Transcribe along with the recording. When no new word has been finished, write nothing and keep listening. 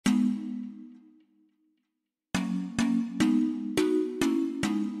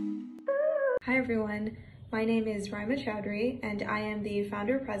Hi everyone, my name is Raimah Chowdhury and I am the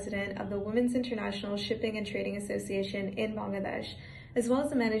founder-president of the Women's International Shipping and Trading Association in Bangladesh, as well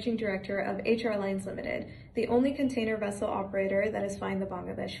as the managing director of HR Lines Limited, the only container vessel operator that is flying the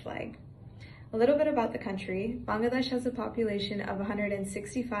Bangladesh flag. A little bit about the country. Bangladesh has a population of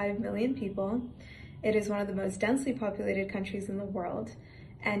 165 million people. It is one of the most densely populated countries in the world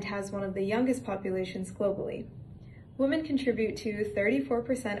and has one of the youngest populations globally. Women contribute to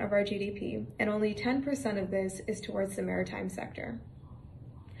 34% of our GDP, and only 10% of this is towards the maritime sector.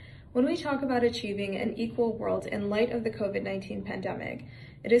 When we talk about achieving an equal world in light of the COVID-19 pandemic,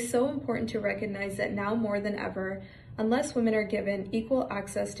 it is so important to recognize that now more than ever, unless women are given equal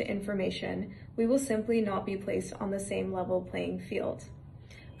access to information, we will simply not be placed on the same level playing field.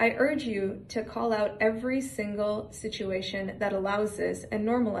 I urge you to call out every single situation that allows this and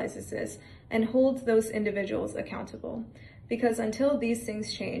normalizes this and hold those individuals accountable. Because until these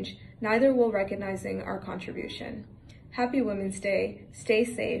things change, neither will recognizing our contribution. Happy Women's Day, stay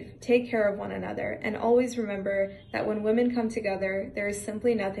safe, take care of one another, and always remember that when women come together, there is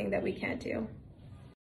simply nothing that we can't do.